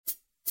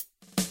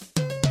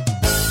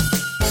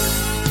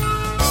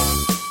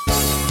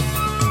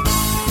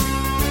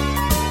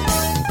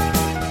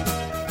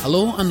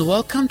Hello and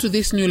welcome to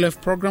this New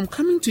Life program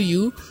coming to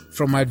you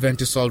from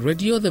Adventist World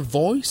Radio, the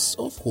voice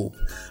of hope.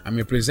 I'm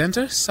your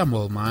presenter,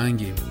 Samuel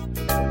Maangi.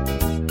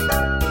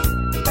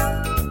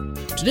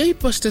 Today,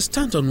 Pastor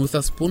Stanton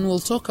Witherspoon will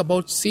talk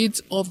about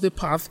seeds of the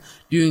path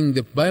during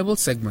the Bible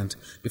segment.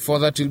 Before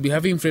that, we'll be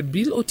having Fred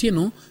Bill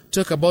Otieno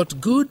talk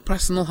about good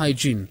personal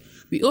hygiene.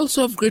 We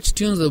also have great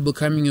tunes that will be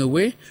coming your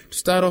way. To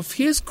start off,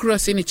 here's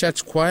Kurasini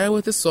Church Choir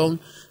with the song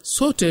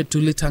Sote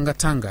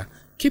Tulitangatanga.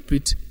 Keep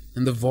it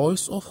in the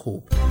voice of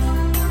hope.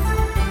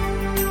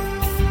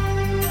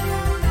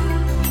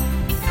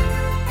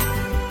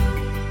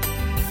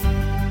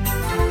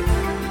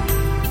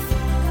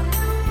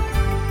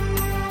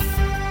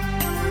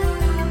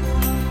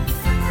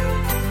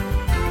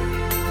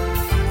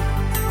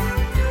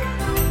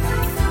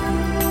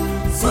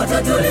 Sote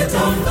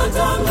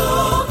tulitangatanga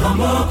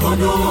kama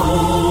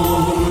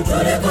kondoo,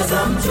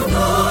 tulikosa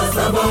mchunga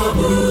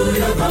sababu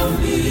ya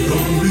dhambi.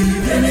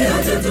 Ili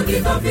ache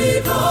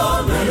tukikafika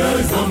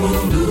mbele za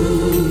Mungu,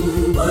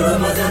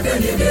 huruma zake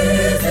nyingi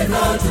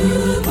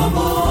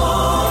zikatukomboa.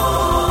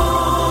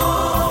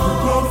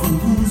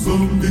 Tukafukuza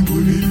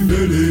mbinguni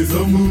mbele za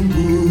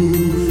Mungu,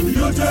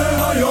 yote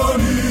hayo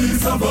ni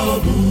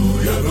sababu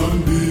ya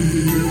dhambi.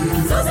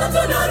 Sasa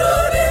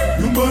tunarudi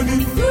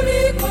nyumbani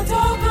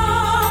tulikotoka.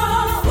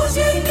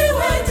 Ushindi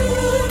wetu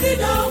ni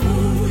damu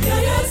ya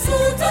Yesu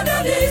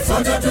tadali.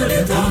 Sote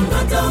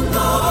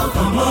tulitangatanga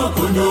kama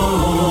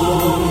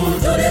kondoo,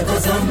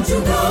 tulikosa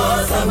mchunga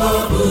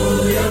sababu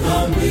ya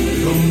dhambi.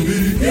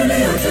 Ili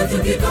yote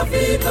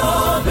tukikafika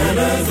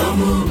mbele za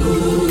Mungu,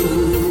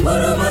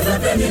 huruma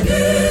zake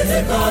nyingi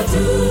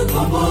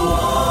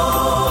zikatukomboa.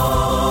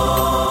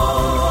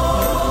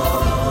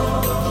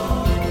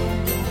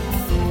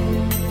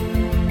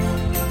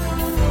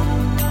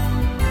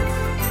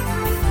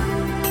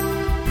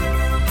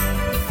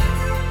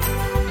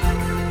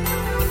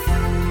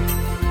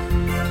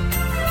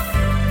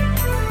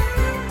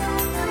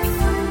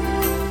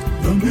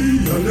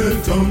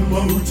 Yaleta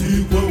mauti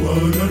kwa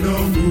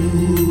wanadamu,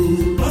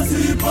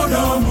 pasipo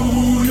damu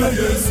ya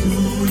Yesu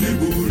ni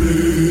bure.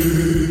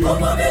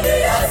 Umwamini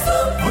Yesu,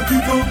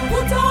 hakika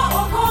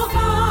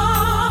utaokoka,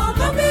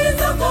 dhambi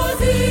zako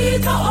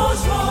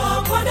zitaoshwa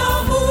kwa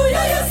damu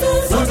ya Yesu.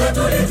 Sote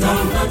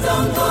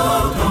tulitangatanga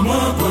kama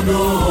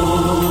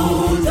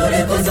kondoo,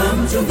 tulikosa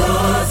mchunga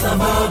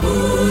sababu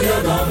ya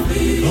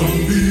dhambi.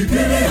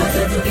 Ili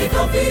yote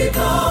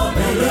tukikafika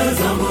mbele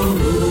za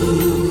Mungu,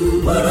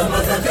 huruma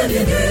zake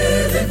nyingi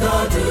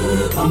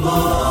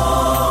zikatukomboa.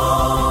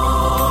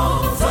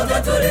 Sote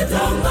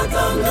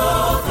tulitangatanga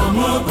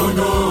kama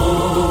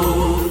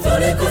kondoo,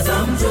 tulikosa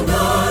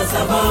mchunga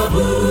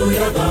sababu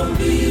ya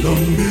dhambi.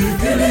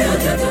 Ili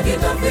yote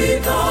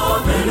tukikafika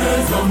mbele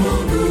za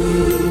Mungu,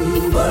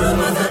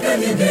 huruma zake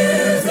nyingi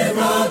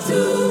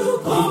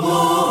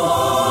zikatukomboa.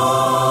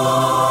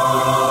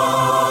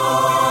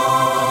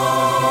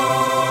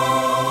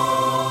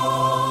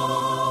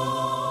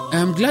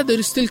 I'm glad that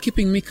you're still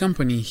keeping me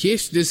company.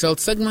 Here's this health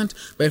segment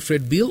by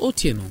Fred Bill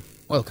Otieno.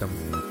 Welcome.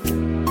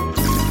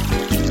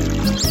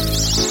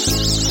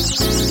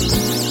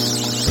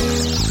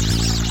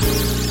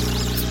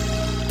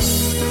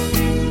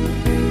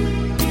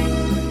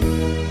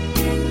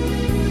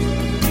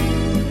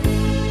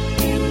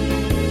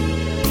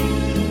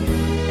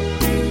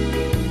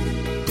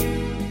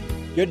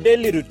 Your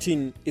daily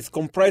routine is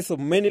comprised of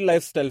many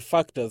lifestyle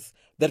factors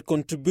that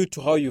contribute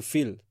to how you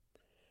feel.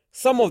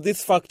 Some of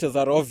these factors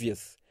are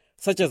obvious,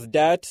 such as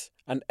diet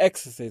and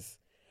exercise,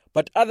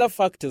 but other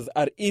factors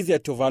are easier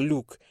to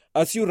overlook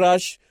as you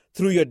rush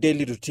through your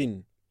daily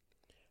routine.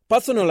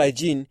 Personal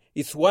hygiene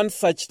is one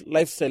such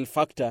lifestyle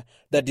factor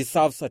that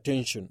deserves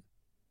attention.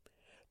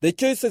 The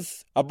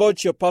choices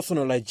about your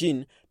personal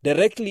hygiene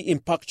directly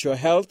impact your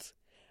health,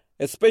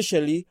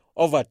 especially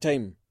over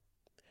time.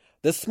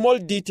 The small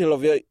detail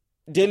of your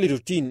daily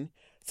routine,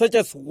 such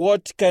as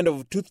what kind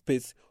of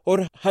toothpaste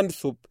or hand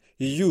soap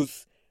you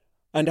use,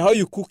 and how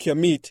you cook your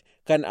meat,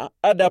 can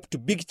add up to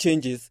big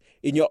changes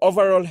in your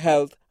overall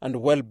health and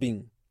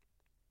well-being.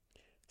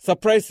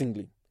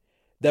 Surprisingly,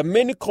 there are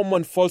many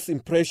common false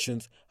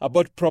impressions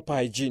about proper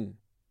hygiene,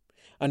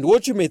 and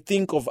what you may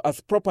think of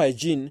as proper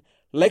hygiene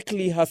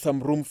likely has some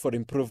room for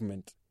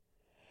improvement.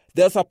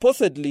 There are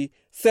supposedly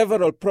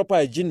several proper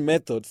hygiene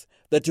methods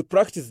that you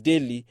practice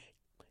daily,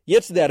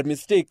 yet there are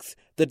mistakes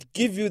that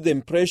give you the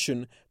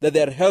impression that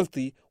they are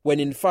healthy when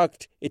in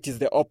fact it is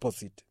the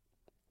opposite.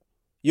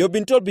 You've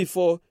been told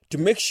before to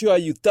make sure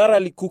you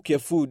thoroughly cook your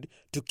food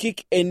to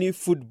kick any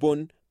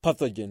foodborne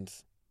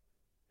pathogens.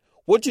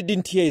 What you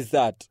didn't hear is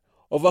that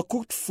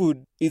overcooked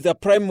food is a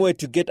prime way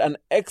to get an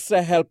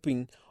extra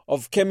helping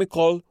of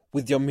chemical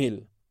with your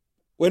meal.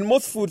 When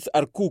most foods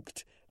are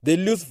cooked, they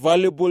lose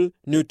valuable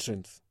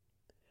nutrients.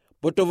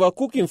 But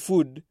overcooking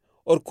food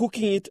or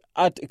cooking it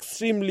at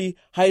extremely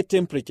high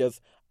temperatures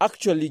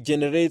actually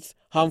generates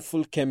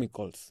harmful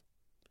chemicals.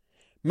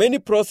 Many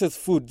processed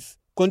foods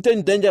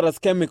contain dangerous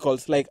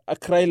chemicals like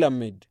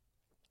acrylamide,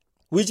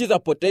 which is a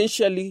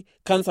potentially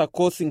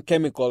cancer-causing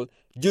chemical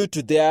due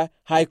to their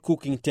high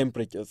cooking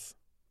temperatures.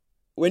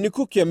 when you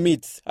cook your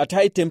meats at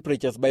high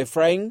temperatures by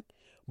frying,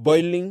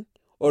 boiling,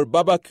 or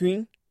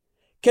barbecuing,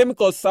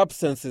 chemical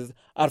substances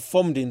are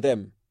formed in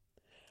them.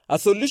 A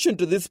solution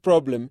to this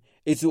problem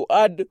is to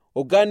add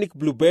organic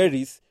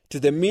blueberries to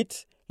the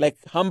meat, like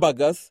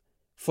hamburgers,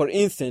 for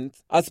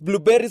instance, as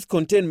blueberries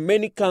contain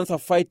many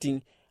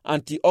cancer-fighting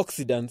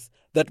antioxidants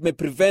that may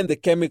prevent the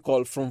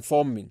chemical from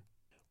forming.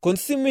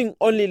 Consuming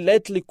only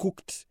lightly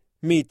cooked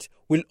meat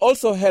will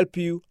also help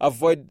you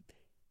avoid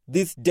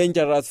these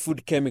dangerous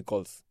food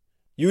chemicals.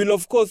 You will,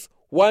 of course,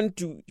 want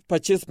to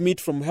purchase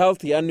meat from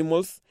healthy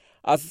animals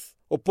as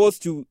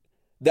opposed to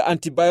the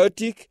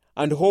antibiotic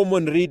and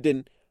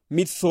hormone-ridden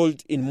meat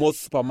sold in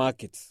most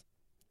supermarkets,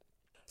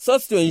 so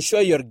as to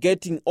ensure you're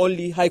getting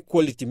only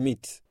high-quality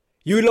meat.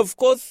 You will, of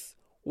course,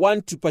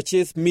 want to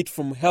purchase meat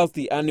from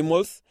healthy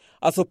animals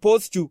as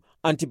opposed to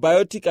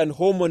antibiotic and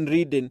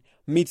hormone-ridden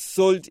meat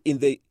sold in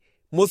the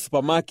most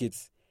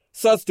supermarkets,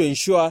 so as to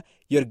ensure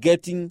you're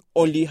getting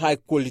only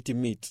high-quality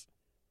meat.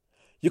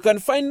 You can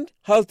find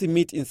healthy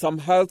meat in some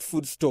health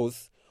food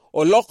stores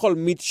or local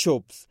meat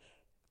shops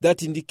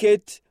that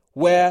indicate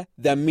where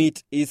their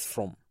meat is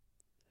from.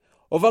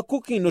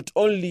 Overcooking not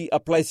only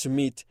applies to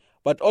meat,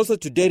 but also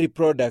to dairy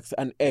products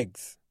and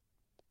eggs.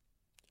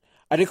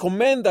 I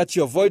recommend that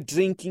you avoid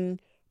drinking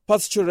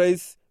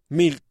pasteurized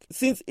milk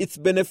since its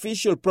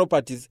beneficial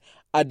properties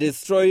are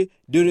destroyed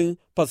during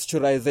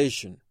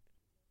pasteurization.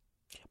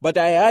 But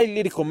I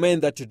highly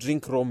recommend that you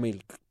drink raw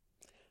milk.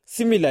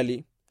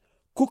 Similarly,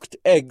 cooked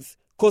eggs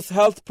cause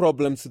health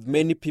problems with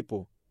many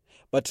people,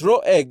 but raw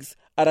eggs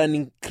are an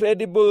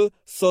incredible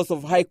source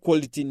of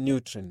high-quality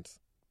nutrients.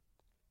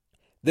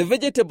 The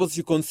vegetables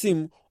you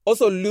consume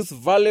also lose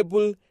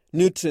valuable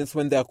nutrients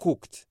when they are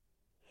cooked.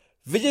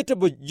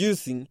 Vegetable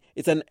juicing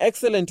is an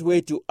excellent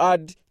way to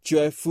add to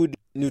your food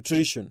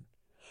nutrition.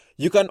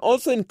 You can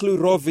also include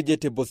raw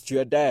vegetables to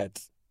your diet.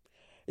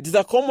 It is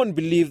a common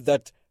belief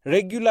that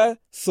regular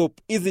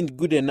soap isn't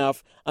good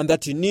enough and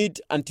that you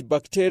need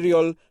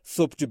antibacterial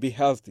soap to be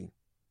healthy.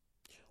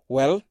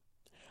 Well,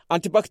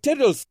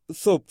 antibacterial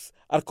soaps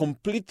are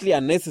completely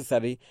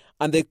unnecessary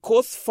and they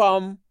cause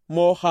far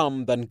more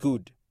harm than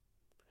good.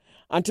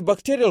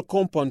 Antibacterial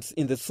compounds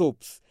in the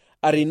soaps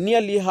are in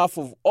nearly half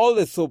of all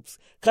the soaps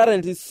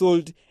currently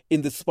sold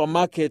in the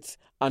supermarkets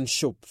and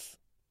shops.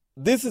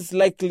 This is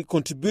likely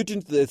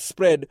contributing to the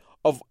spread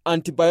of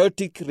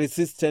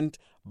antibiotic-resistant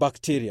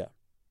bacteria.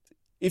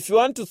 If you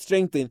want to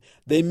strengthen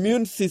the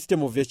immune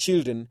system of your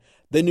children,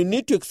 then you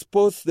need to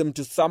expose them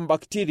to some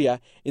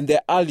bacteria in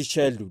their early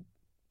childhood.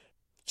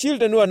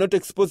 Children who are not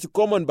exposed to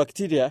common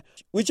bacteria,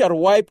 which are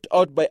wiped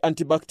out by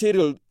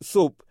antibacterial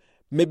soap,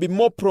 may be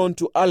more prone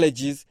to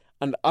allergies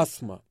and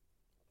asthma.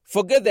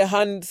 Forget the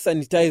hand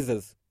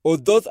sanitizers or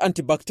those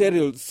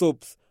antibacterial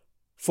soaps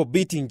for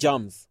beating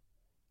germs.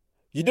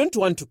 You don't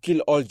want to kill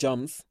all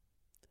germs.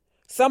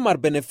 Some are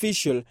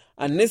beneficial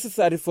and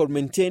necessary for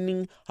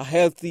maintaining a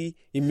healthy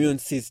immune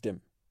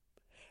system.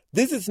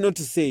 This is not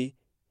to say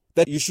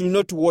that you should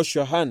not wash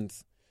your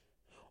hands,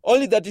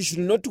 only that you should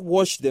not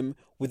wash them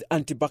with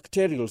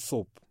antibacterial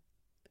soap.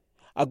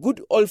 A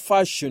good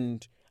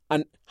old-fashioned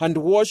hand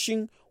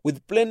washing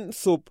with plain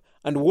soap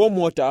and warm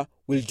water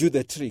will do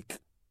the trick.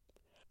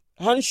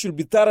 Hands should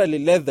be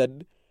thoroughly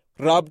lathered,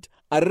 rubbed,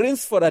 and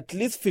rinsed for at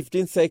least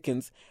 15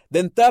 seconds,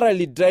 then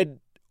thoroughly dried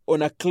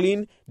on a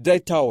clean, dry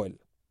towel.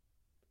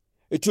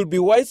 It will be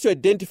wise to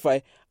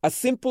identify a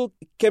simple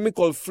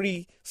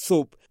chemical-free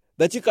soap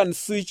that you can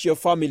switch your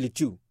family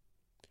to.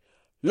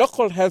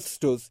 Local health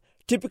stores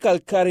typically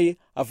carry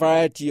a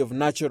variety of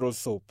natural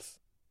soaps.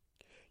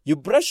 You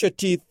brush your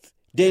teeth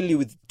daily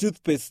with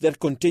toothpaste that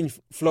contains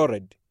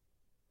fluoride.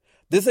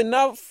 There's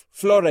enough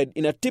fluoride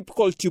in a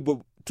typical tube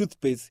of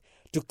toothpaste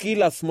to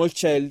kill a small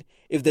child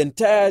if the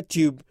entire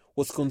tube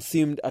was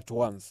consumed at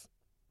once.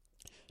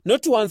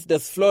 Not once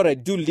does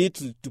fluoride do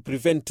little to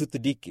prevent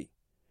tooth decay.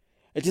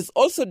 It is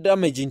also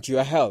damaging to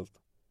your health.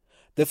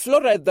 The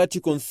fluoride that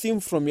you consume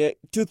from your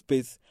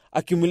toothpaste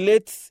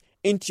accumulates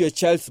into your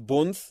child's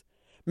bones,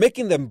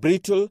 making them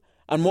brittle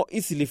and more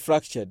easily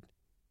fractured.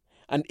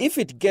 And if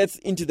it gets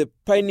into the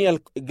pineal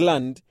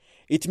gland,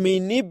 it may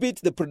inhibit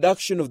the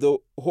production of the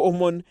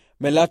hormone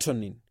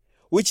melatonin,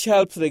 which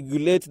helps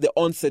regulate the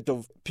onset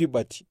of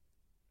puberty.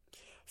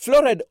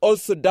 Fluoride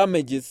also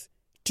damages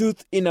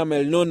tooth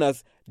enamel known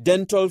as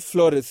dental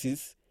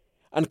fluorosis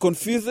and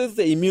confuses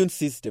the immune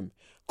system,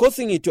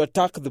 causing it to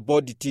attack the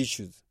body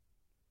tissues.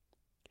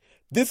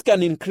 This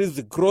can increase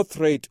the growth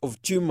rate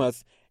of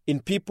tumors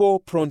in people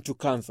prone to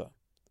cancer.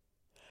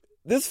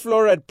 This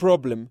fluoride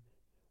problem,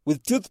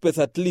 with toothpaste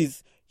at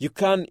least, you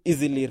can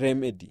easily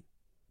remedy,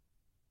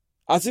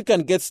 as you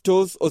can get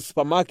stores or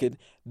supermarkets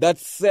that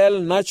sell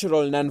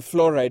natural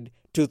non-fluoride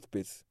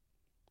toothpaste.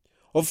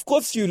 Of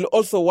course, you'll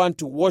also want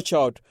to watch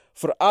out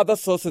for other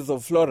sources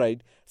of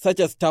fluoride, such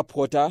as tap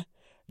water,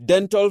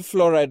 dental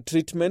fluoride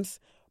treatments,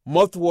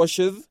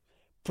 mouthwashes,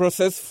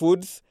 processed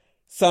foods,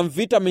 some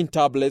vitamin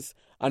tablets,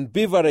 and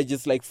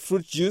beverages like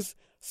fruit juice,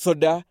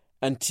 soda,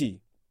 and tea.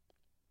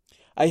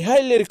 I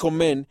highly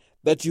recommend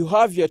that you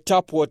have your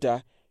tap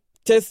water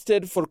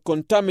tested for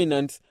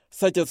contaminants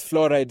such as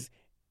fluorides,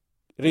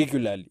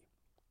 regularly.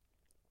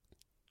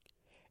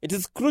 It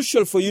is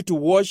crucial for you to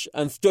wash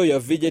and store your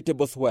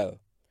vegetables well.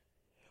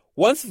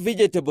 Once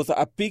vegetables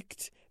are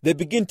picked, they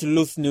begin to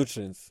lose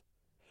nutrients.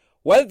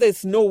 While there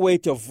is no way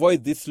to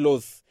avoid this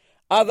loss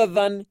other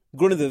than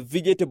growing the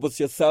vegetables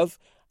yourself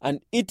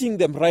and eating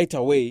them right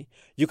away,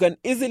 you can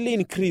easily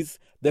increase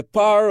the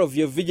power of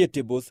your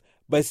vegetables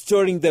by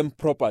storing them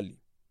properly.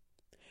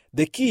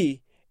 The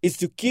key is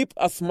to keep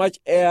as much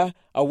air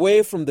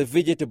away from the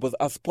vegetables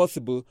as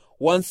possible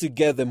once you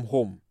get them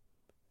home.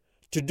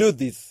 To do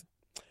this,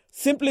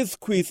 simply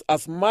squeeze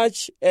as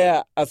much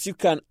air as you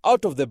can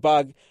out of the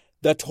bag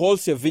that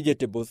holds your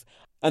vegetables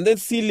and then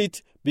seal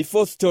it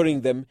before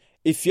storing them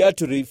if you are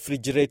to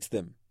refrigerate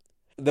them.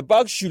 The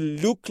bag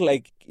should look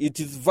like it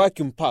is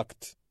vacuum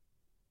packed.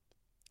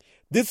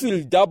 This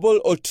will double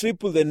or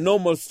triple the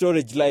normal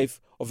storage life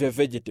of your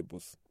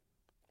vegetables.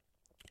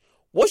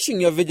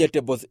 Washing your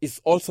vegetables is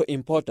also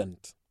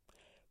important.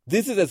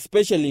 This is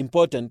especially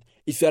important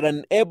if you are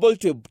unable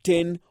to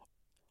obtain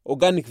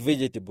organic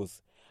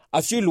vegetables,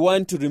 as you'll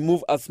want to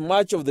remove as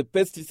much of the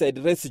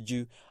pesticide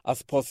residue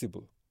as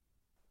possible.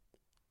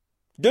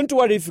 Don't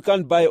worry if you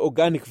can't buy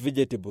organic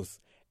vegetables.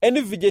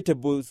 Any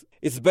vegetables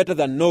is better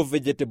than no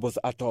vegetables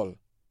at all.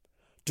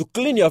 To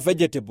clean your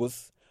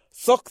vegetables,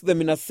 soak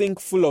them in a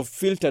sink full of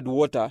filtered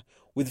water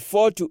with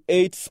 4 to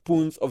 8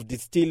 spoons of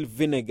distilled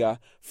vinegar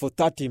for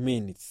 30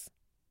 minutes.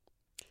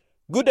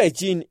 Good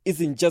hygiene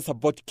isn't just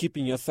about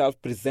keeping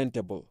yourself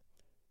presentable,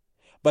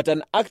 but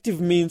an active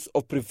means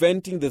of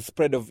preventing the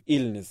spread of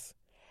illness.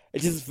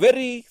 It is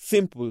very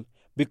simple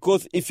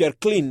because if you are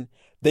clean,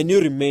 then you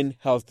remain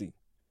healthy.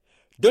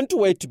 Don't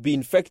wait to be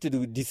infected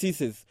with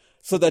diseases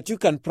so that you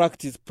can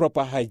practice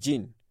proper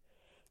hygiene.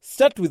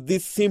 Start with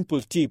these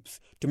simple tips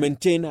to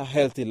maintain a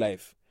healthy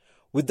life.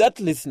 With that,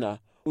 listener,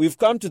 we've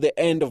come to the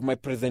end of my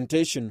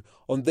presentation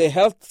on the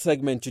health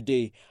segment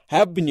today. I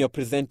have been your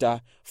presenter,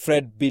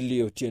 Fred Billy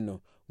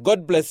Otieno.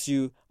 God bless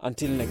you.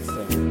 Until next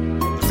time.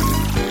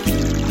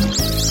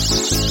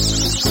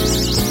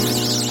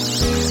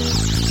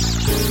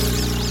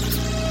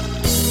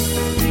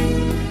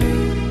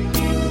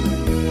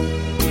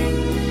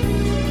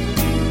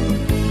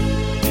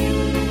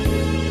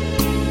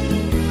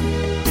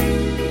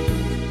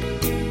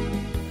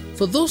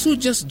 For those who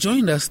just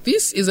joined us,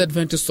 this is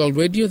Adventist World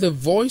Radio, the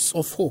voice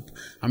of hope.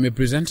 I'm your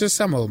presenter,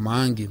 Samuel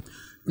Maangi. Do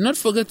not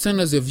forget to send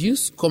us your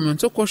views,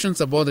 comments, or questions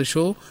about the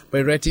show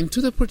by writing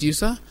to the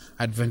producer,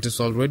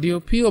 Adventist World Radio,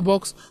 P.O.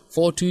 Box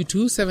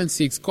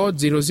 42276, code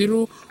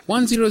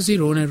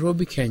 00100,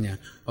 Nairobi, Kenya,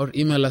 or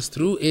email us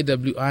through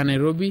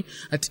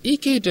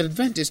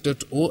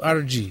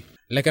awrnairobi@ek.adventist.org.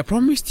 Like I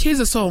promised, here's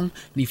a song,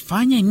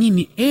 Nifanye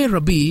Nini E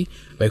Rabi,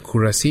 by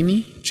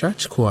Kurasini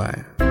Church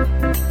Choir.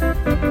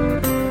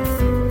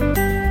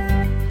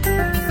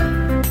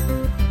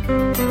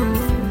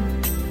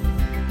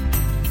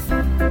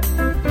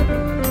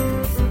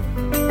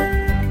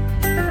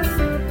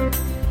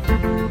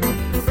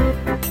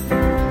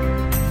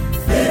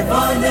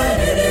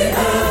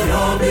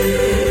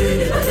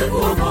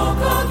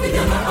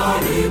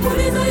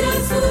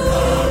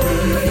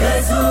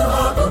 Yesu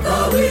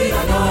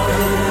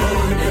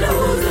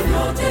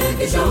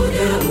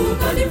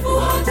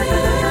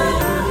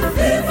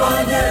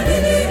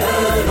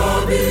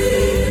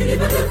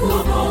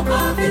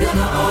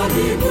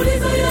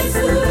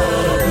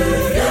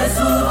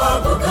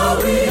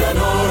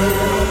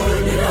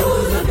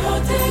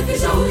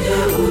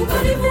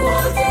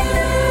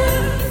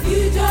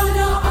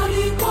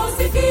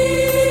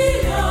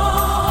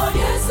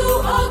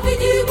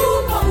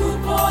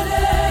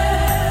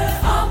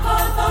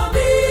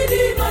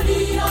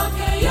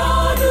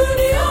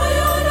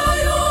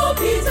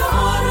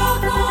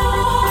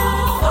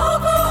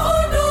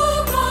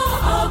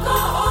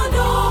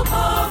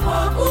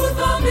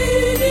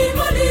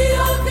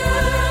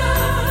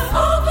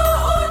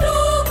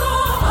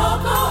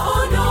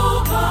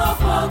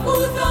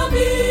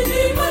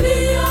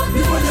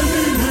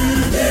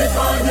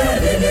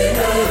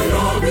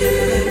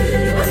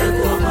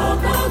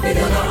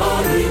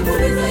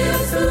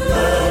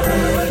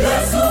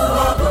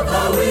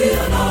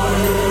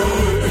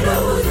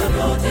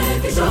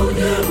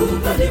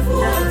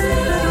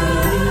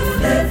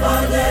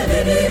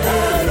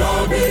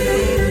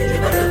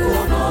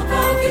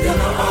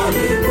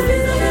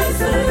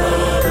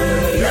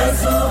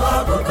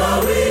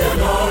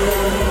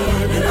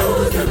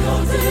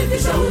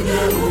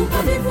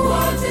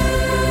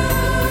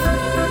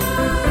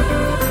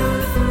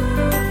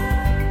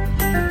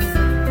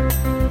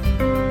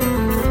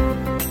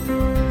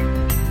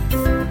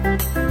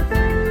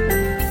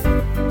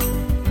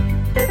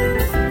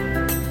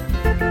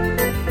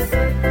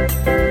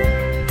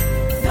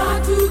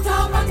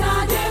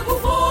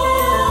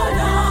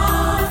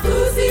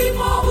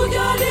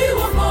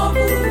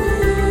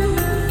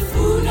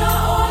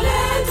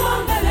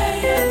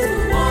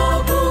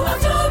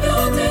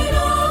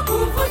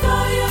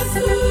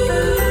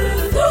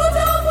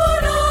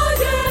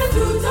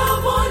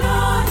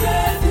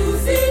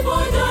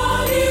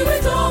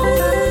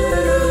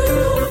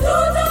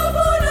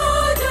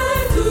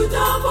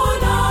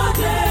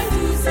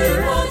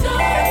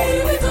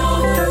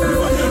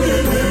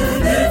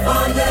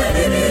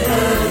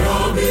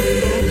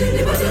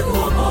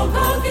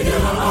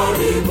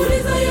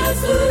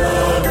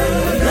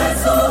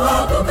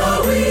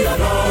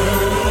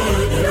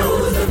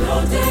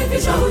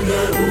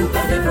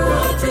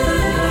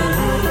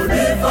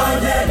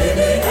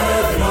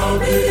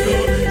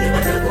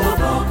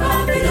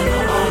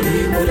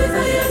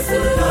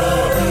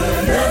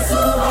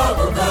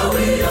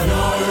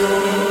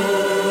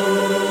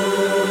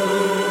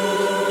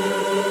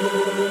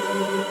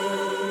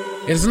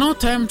It is now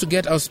time to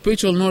get our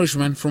spiritual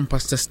nourishment from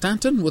Pastor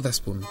Stanton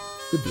Witherspoon.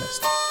 Be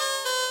blessed.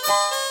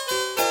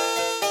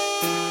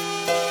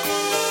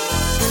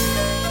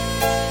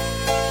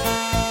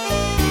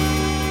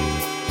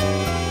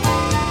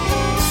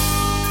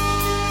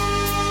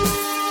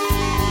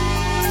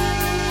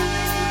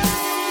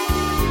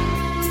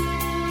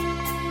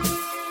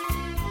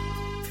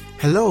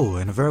 Hello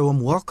and a very warm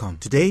welcome.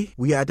 Today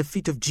we are at the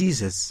feet of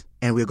Jesus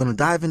and we're going to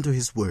dive into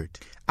His Word.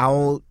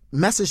 Our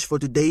message for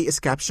today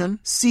is captioned,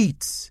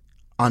 Seeds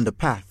on the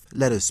Path.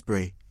 Let us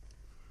pray.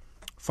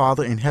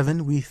 Father in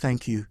heaven, we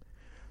thank you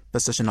for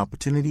such an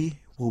opportunity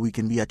where we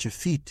can be at your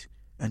feet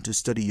and to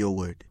study your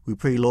Word. We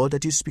pray, Lord,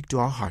 that you speak to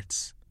our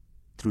hearts.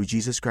 Through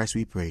Jesus Christ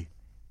we pray.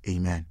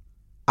 Amen.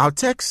 Our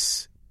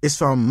text is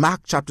from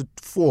Mark chapter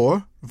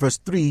 4, verse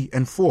 3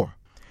 and 4.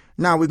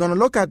 Now, we're going to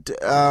look at,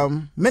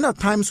 many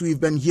times we've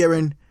been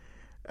hearing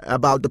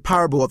about the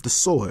parable of the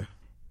sower.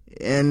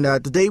 And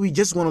today we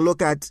just want to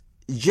look at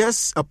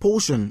just a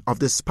portion of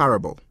this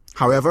parable.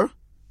 However,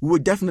 we will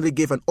definitely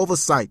give an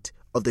oversight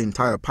of the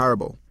entire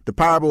parable. The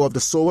parable of the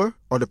sower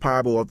or the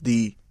parable of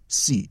the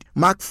seed.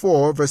 Mark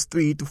 4, verse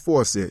 3 to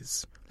 4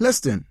 says,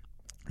 Listen,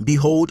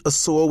 behold, a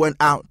sower went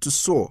out to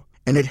sow.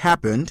 And it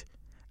happened,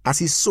 as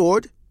he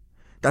sowed,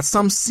 that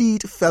some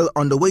seed fell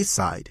on the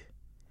wayside,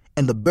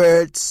 and the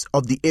birds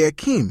of the air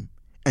came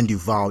and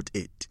devoured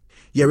it.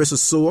 Here is a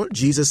sower,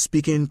 Jesus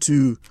speaking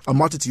to a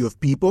multitude of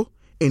people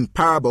in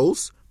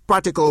parables,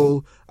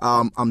 practical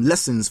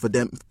lessons for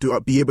them to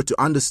be able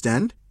to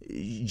understand.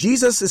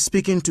 Jesus is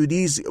speaking to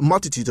these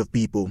multitudes of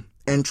people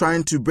and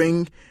trying to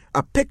bring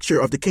a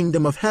picture of the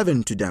kingdom of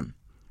heaven to them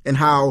and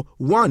how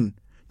one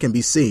can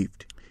be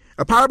saved.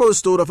 A parable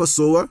is told of a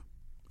sower.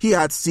 He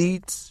had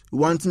seeds,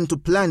 wanting to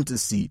plant the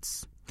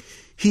seeds.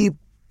 He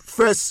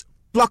first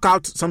pluck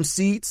out some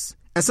seeds,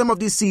 and some of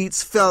these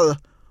seeds fell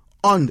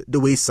on the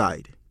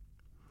wayside.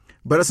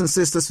 Brothers and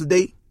sisters,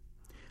 today,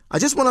 I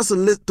just want us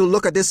to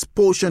look at this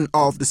portion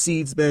of the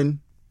seeds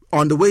being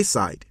on the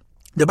wayside.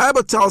 The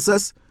Bible tells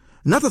us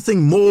not to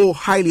think more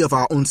highly of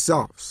our own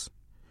selves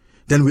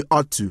than we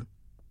ought to.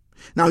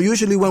 Now,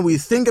 usually when we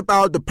think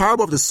about the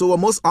parable of the sower,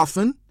 most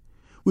often,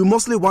 we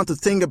mostly want to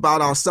think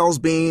about ourselves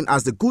being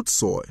as the good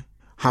soil.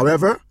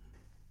 However,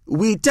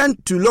 we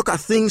tend to look at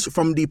things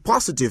from the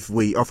positive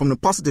way or from the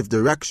positive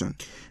direction.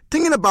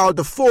 Thinking about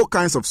the four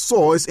kinds of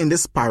soils in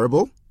this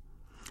parable,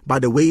 by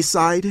the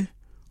wayside,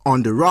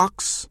 on the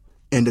rocks,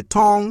 in the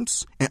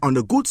thorns, and on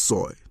the good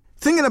soil.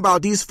 Thinking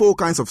about these four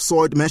kinds of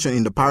soil mentioned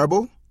in the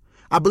parable,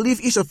 I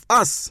believe each of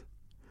us,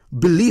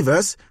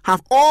 believers,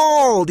 have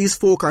all these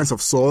four kinds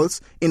of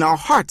soils in our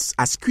hearts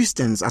as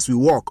Christians as we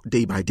walk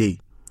day by day.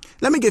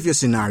 Let me give you a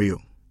scenario.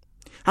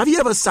 Have you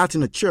ever sat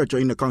in a church or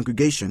in a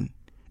congregation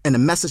and a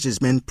message is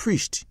being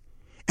preached,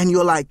 and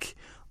you're like,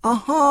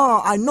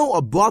 I know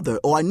a brother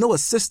or I know a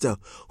sister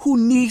who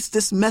needs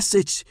this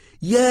message.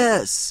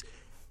 Yes.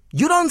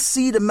 You don't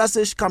see the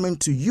message coming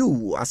to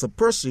you as a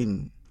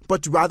person,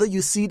 but rather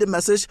you see the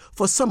message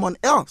for someone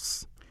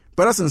else.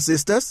 Brothers and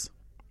sisters,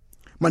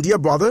 my dear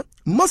brother,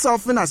 most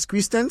often as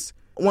Christians,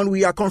 when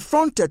we are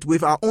confronted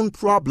with our own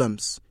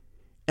problems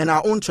and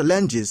our own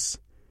challenges,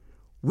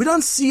 we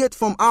don't see it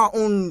from our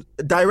own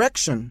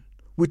direction.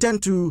 We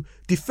tend to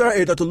defer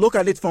it or to look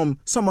at it from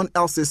someone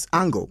else's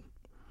angle.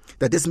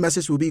 That this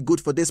message will be good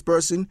for this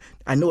person.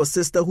 I know a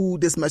sister who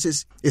this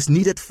message is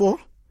needed for.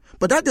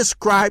 But that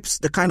describes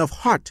the kind of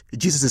heart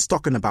Jesus is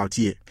talking about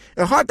here.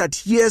 A heart that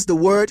hears the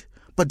word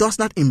but does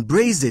not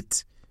embrace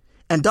it.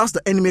 And thus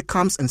the enemy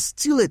comes and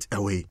steals it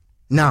away.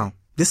 Now,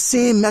 the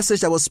same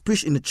message that was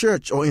preached in the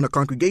church or in a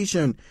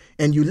congregation,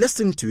 and you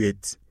listen to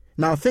it,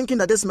 now thinking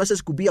that this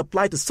message could be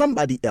applied to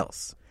somebody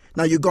else.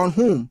 Now you've gone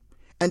home.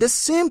 And the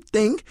same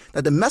thing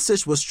that the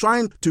message was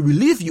trying to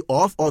relieve you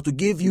of or to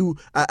give you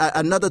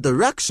another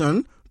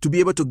direction to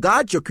be able to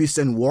guide your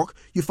Christian walk,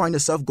 you find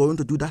yourself going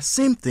to do that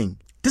same thing.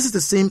 This is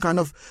the same kind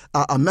of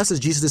a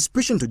message Jesus is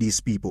preaching to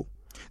these people.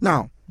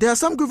 Now, there are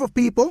some group of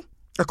people,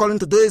 according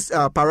to this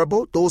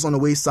parable, those on the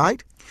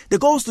wayside, they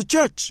go to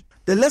church.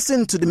 They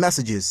listen to the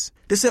messages.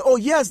 They say, oh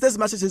yes, this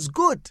message is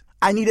good.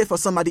 I need it for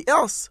somebody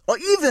else. Or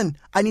even,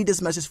 I need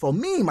this message for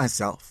me,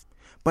 myself.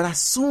 But as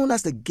soon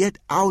as they get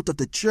out of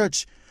the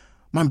church,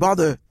 my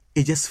brother,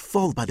 it just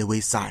falls by the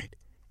wayside.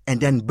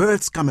 And then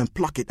birds come and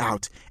pluck it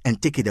out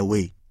and take it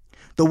away.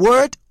 The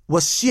word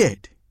was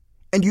shared,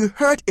 and you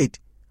heard it,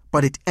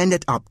 but it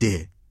ended up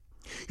there.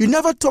 You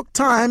never took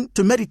time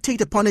to meditate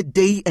upon it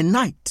day and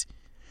night.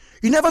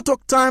 You never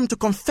took time to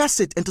confess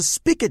it and to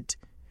speak it.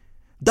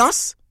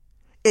 Thus,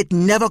 it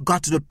never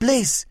got to the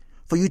place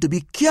for you to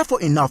be careful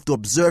enough to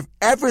observe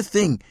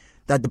everything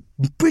that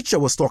the preacher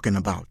was talking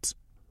about.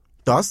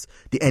 Thus,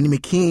 the enemy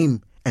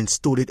came and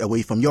stole it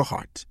away from your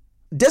heart.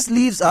 This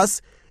leaves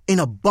us in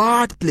a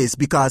bad place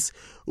because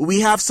we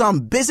have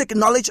some basic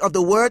knowledge of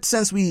the word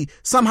since we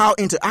somehow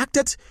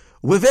interacted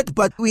with it,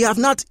 but we have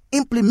not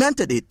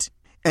implemented it,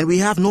 and we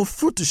have no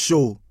fruit to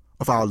show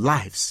of our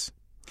lives.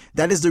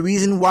 That is the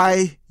reason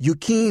why you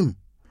came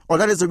Or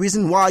that is the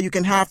reason why you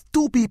can have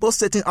two people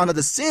sitting under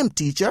the same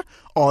teacher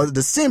or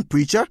the same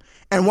preacher,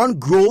 and one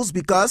grows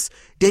because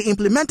they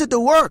implemented the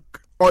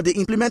work or they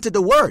implemented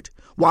the word,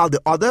 while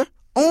the other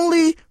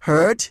only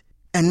heard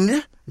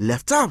and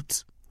left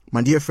out.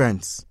 My dear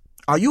friends,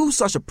 are you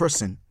such a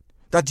person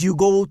that you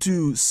go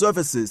to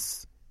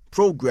services,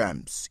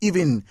 programs,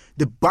 even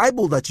the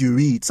Bible that you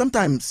read?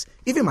 Sometimes,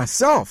 even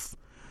myself,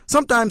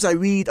 sometimes I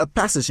read a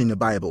passage in the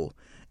Bible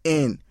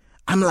and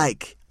I'm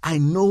like, I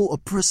know a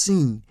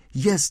person.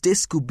 Yes,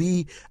 this could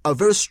be a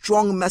very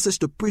strong message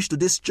to preach to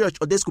this church,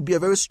 or this could be a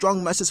very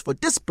strong message for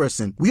this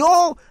person. We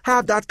all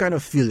have that kind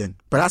of feeling.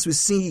 But as we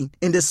see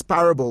in this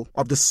parable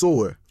of the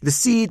sower, the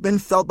seed being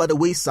felt by the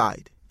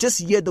wayside, just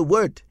hear the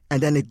word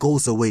and then it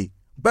goes away.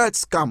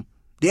 Birds come,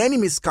 the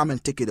enemies come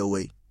and take it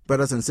away.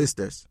 Brothers and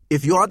sisters,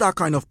 if you are that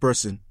kind of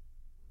person,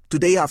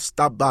 today I've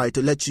stopped by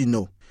to let you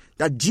know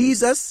that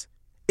Jesus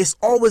is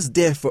always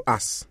there for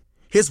us.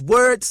 His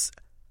words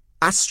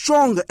are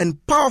strong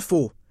and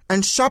powerful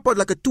and sharper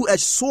like a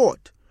two-edged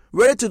sword,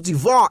 ready to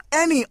devour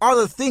any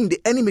other thing the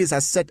enemies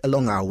have set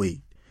along our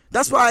way.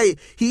 That's why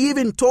he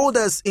even told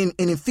us in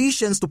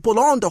Ephesians to put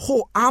on the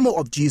whole armor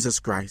of Jesus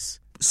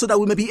Christ, so that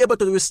we may be able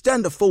to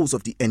withstand the foes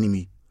of the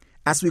enemy.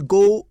 As we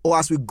go, or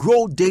as we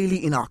grow daily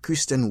in our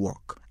Christian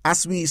walk,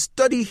 as we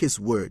study his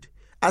word,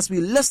 as we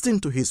listen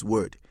to his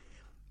word,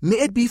 may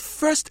it be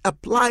first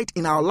applied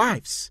in our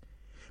lives.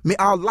 May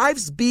our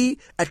lives be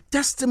a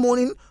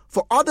testimony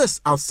for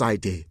others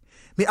outside there.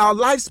 May our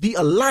lives be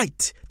a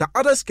light that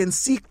others can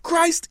see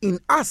Christ in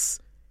us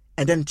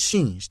and then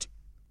changed.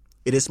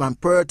 It is my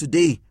prayer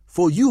today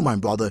for you, my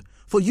brother,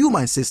 for you,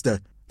 my sister,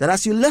 that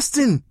as you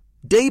listen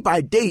day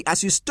by day,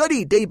 as you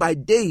study day by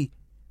day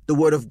the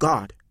word of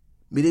God,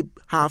 may it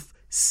have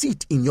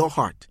seat in your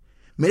heart.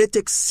 May it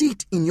take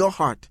seat in your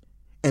heart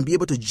and be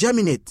able to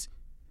germinate,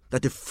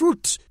 that the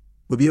fruit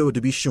will be able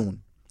to be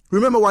shown.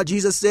 Remember what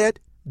Jesus said?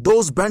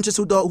 Those branches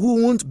who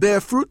won't bear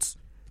fruits,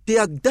 they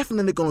are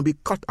definitely going to be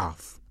cut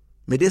off.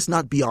 May this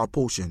not be our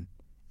portion.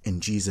 In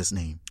Jesus'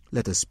 name,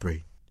 let us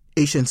pray.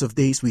 Ancients of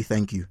days, we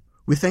thank you.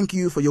 We thank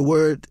you for your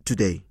word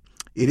today.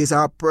 It is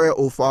our prayer,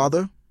 O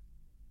Father,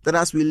 that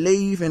as we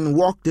live and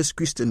walk this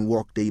Christian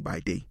walk day by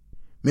day,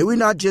 may we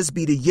not just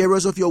be the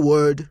hearers of your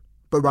word,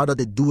 but rather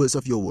the doers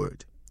of your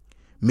word.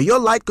 May your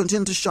light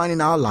continue to shine in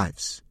our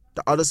lives,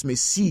 that others may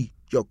see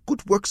your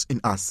good works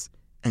in us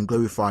and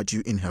glorify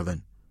you in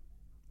heaven.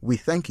 We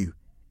thank you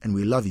and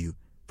we love you,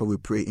 for we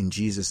pray in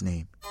Jesus'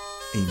 name.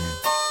 Amen.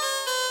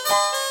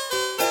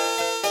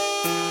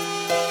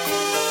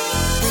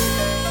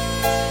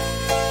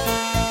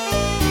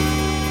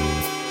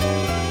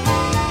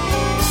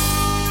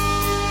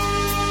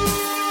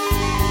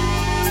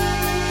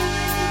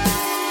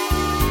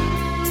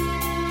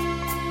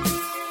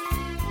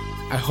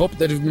 I hope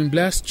that you've been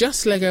blessed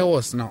just like I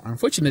was. Now,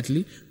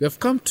 unfortunately, we have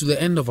come to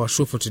the end of our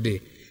show for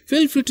today.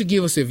 Feel free to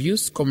give us your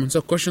views, comments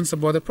or questions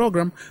about the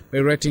program by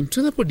writing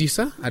to the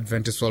producer,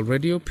 Adventist World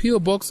Radio, PO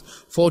Box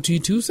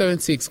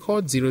 42276,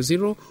 code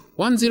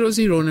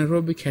 00100,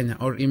 Nairobi, Kenya,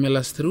 or email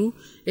us through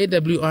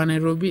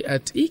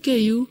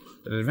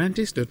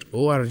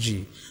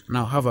awrnairobi@eku.adventist.org.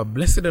 Now have a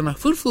blessed and a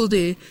fruitful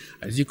day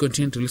as you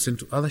continue to listen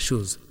to other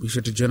shows. Be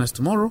sure to join us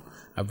tomorrow.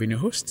 I've been your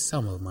host,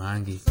 Samuel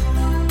Maangi.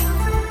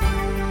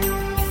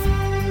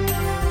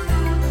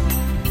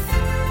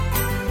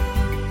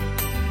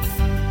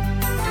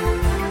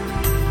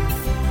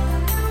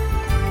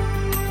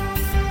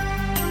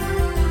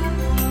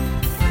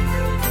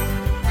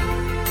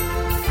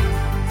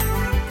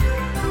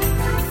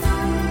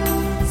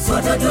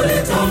 Sote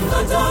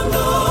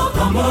tulitangatanga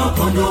kama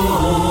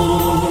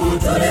kondoo,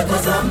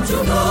 tulikosa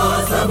mchunga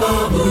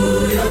sababu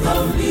ya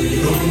dhambi.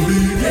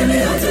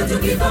 Kilio chetu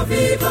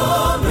kikafika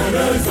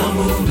mbele za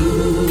Mungu,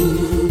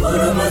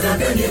 huruma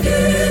zake nyingi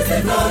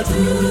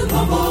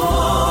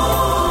zikatukomboa.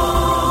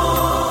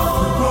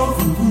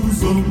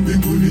 Tukafukuzwa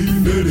mbinguni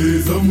mbele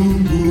za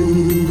Mungu,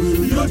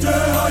 yote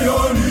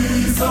hayo ni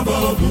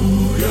sababu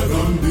ya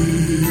dhambi.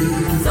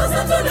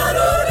 Sasa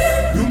tunarudi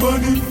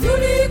nyumbani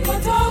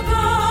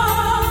tulikotoka.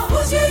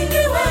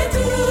 Ushindi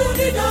wetu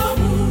ni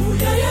damu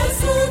ya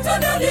Yesu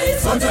tadali.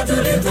 Sote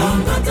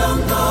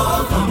tulitangatanga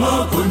kama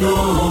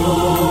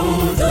kondoo,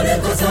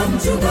 tulikosa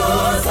mchunga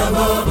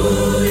sababu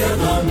ya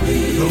dhambi.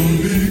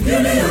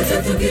 Kilio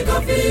chetu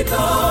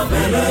kikafika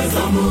mbele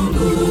za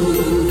Mungu,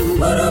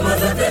 huruma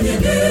zake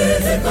nyingi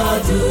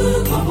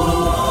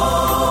zikatukomboa.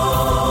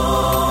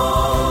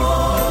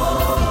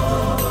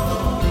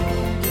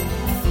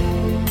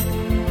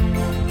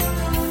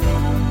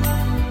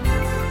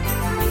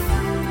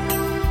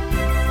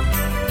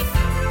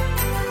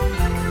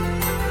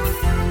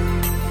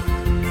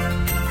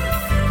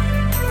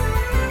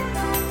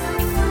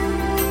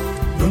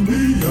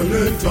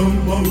 Yaleta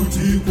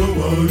mauti kwa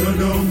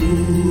wanadamu,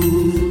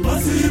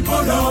 pasipo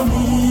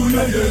damu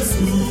ya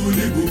Yesu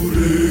ni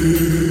bure.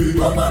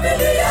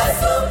 Umwamini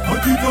Yesu,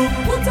 hakika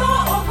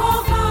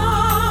utaokoka,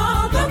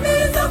 dhambi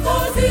zako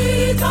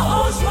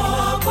zitaoshwa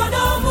kwa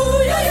damu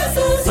ya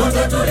Yesu.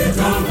 Sote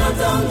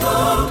tulitangatanga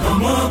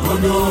kama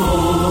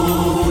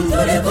kondoo,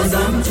 tulikosa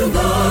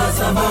mchunga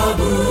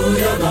sababu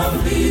ya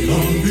dhambi.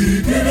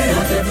 Kile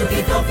yote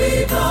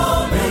tukikafika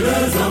mbele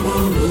za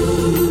Mungu,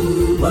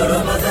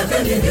 huruma zake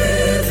nyingi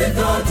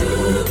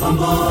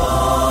zikatukomboa.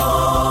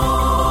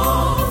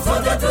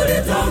 Sote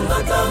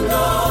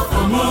tulitangatanga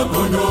kama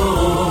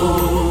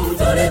kondoo,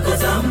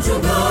 tulikosa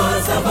mchunga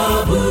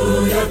sababu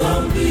ya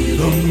dhambi.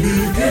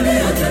 Kile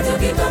yote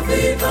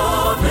tukikafika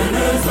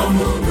mbele za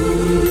Mungu,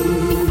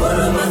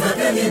 huruma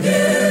zake nyingi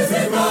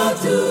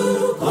zikatukomboa.